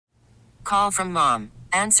call from mom.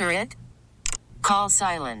 Answer it. Call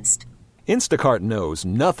silenced. Instacart knows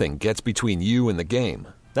nothing gets between you and the game.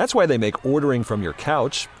 That's why they make ordering from your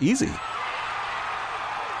couch easy.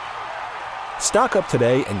 Stock up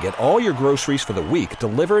today and get all your groceries for the week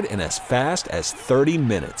delivered in as fast as 30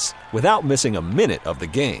 minutes without missing a minute of the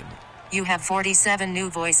game. You have 47 new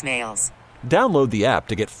voicemails. Download the app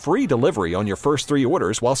to get free delivery on your first 3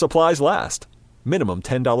 orders while supplies last. Minimum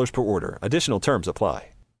 $10 per order. Additional terms apply.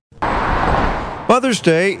 Mother's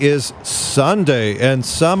Day is Sunday, and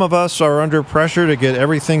some of us are under pressure to get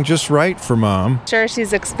everything just right for Mom. Sure,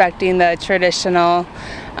 she's expecting the traditional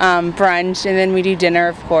brunch, and then we do dinner,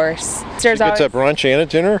 of course. She gets a brunch and a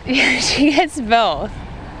dinner? Yeah, she gets both,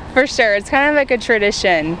 for sure. It's kind of like a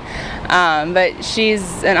tradition, but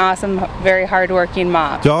she's an awesome, very hardworking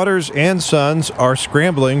mom. Daughters and sons are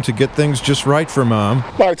scrambling to get things just right for Mom.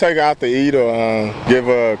 Probably take her out to eat or give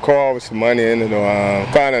her a card with some money in it or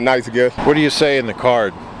find a nice gift. What do you say in the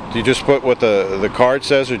card? Do you just put what the card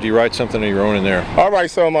says, or do you write something of your own in there? I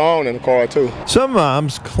write some of my own in the card, too. Some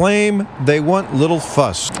moms claim they want little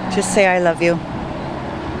fuss. Just say I love you.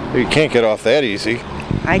 You can't get off that easy.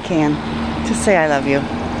 I can. Just say I love you.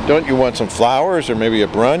 Don't you want some flowers, or maybe a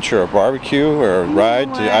brunch, or a barbecue, or a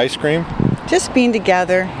ride to ice cream? Just being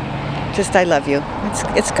together. Just I love you.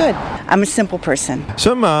 It's good. I'm a simple person.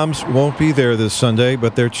 Some moms won't be there this Sunday,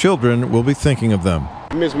 but their children will be thinking of them.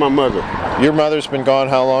 I miss my mother. Your mother's been gone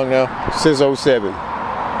how long now? Since 07.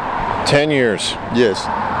 10 years. Yes.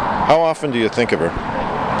 How often do you think of her?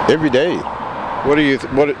 Every day.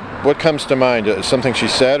 What comes to mind? Something she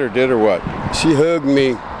said or did or what? She hugged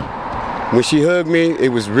me. When she hugged me, it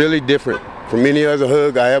was really different from any other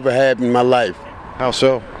hug I ever had in my life. How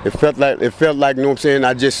so? It felt like, you know what I'm saying?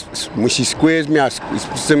 When she squeezed me, it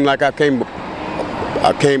seemed like I came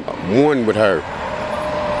one with her.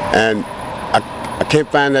 And I can't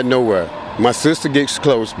find that nowhere. My sister gets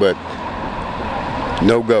close, but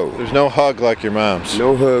no go. There's no hug like your mom's.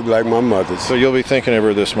 No hug like my mother's. So you'll be thinking of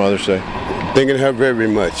her this Mother's Day? Thinking of her very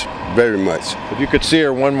much, very much. If you could see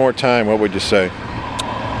her one more time, what would you say?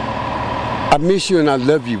 I miss you and I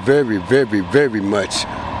love you very, very, very much.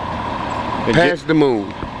 Past the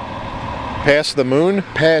moon. Past the moon?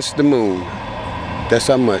 Past the moon. That's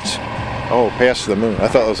how much. Oh, past the moon. I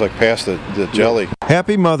thought it was like past the jelly.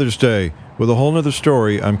 Happy Mother's Day. With a whole nother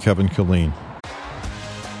story, I'm Kevin Killeen.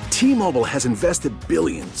 T-Mobile has invested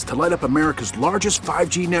billions to light up America's largest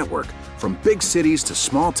 5G network, from big cities to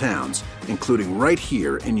small towns, including right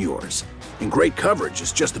here in yours. And great coverage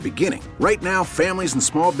is just the beginning. Right now, families and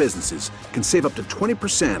small businesses can save up to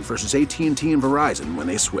 20% versus AT&T and Verizon when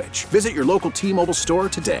they switch. Visit your local T-Mobile store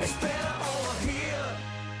today.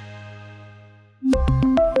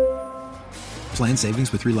 Plan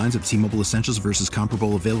savings with 3 lines of T-Mobile Essentials versus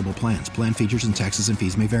comparable available plans. Plan features and taxes and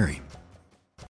fees may vary.